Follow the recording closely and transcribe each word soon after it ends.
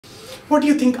What do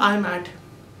you think I'm at?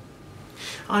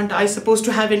 Aren't I supposed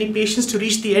to have any patience to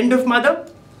reach the end of mother?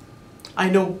 I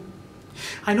know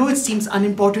it seems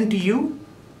unimportant to you.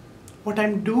 What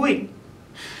I'm doing,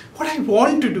 what I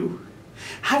want to do,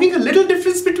 having a little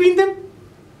difference between them,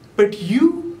 but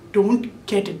you don't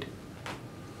get it.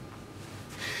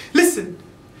 Listen,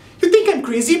 you think I'm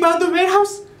crazy about the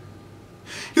warehouse?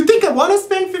 You think I want to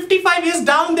spend 55 years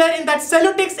down there in that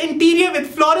Celotex interior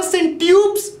with fluorescent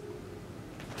tubes?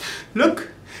 Look,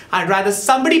 I'd rather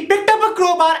somebody picked up a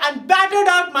crowbar and battered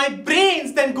out my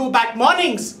brains than go back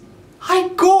mornings. I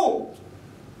go.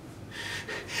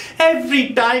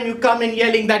 Every time you come in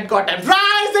yelling that goddamn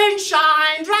rise and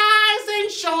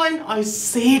shine, I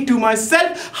say to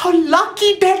myself how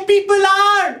lucky dead people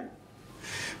are.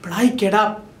 But I get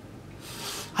up,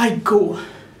 I go.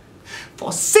 For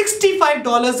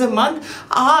 $65 a month,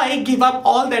 I give up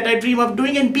all that I dream of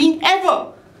doing and being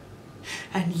ever.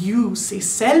 And you say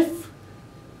self?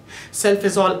 Self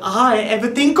is all I ever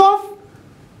think of?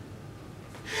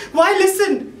 Why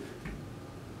listen?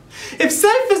 If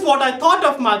self is what I thought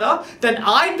of mother, then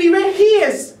I'd be where he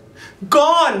is.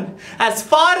 Gone, as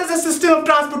far as the system of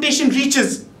transportation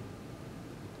reaches.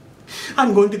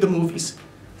 I'm going to the movies.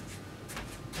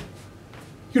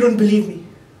 You don't believe me?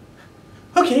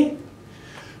 Okay.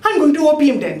 I'm going to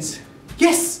opium dens.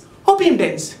 Yes, opium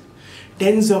dens.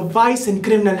 Dens of vice and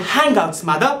criminal hangouts,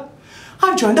 mother.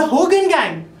 I've joined the Hogan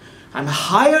gang. I'm a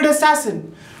hired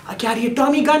assassin. I carry a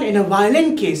Tommy gun in a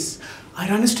violin case. I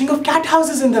run a string of cat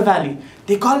houses in the valley.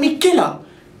 They call me Killer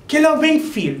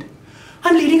Wingfield.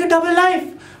 I'm leading a double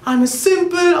life. I'm a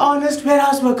simple, honest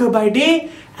warehouse worker by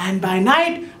day, and by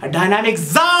night, a dynamic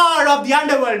czar of the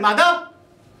underworld, mother.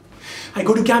 I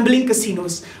go to gambling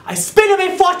casinos. I spin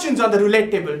away fortunes on the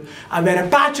roulette table. I wear a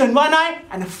patch on one eye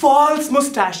and a false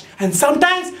mustache. And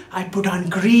sometimes I put on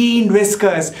green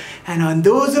whiskers. And on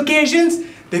those occasions,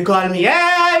 they call me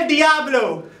El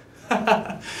Diablo.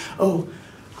 Oh,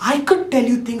 I could tell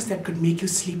you things that could make you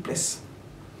sleepless.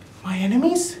 My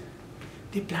enemies,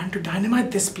 they plan to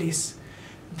dynamite this place.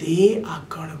 They are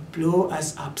gonna blow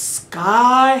us up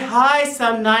sky high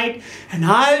some night, and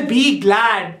I'll be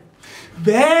glad.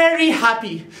 Very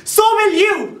happy. So will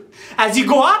you. As you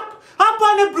go up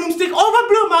on a broomstick over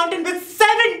Blue Mountain with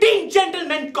 17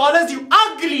 gentlemen callers, you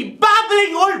ugly,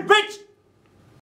 babbling old witch.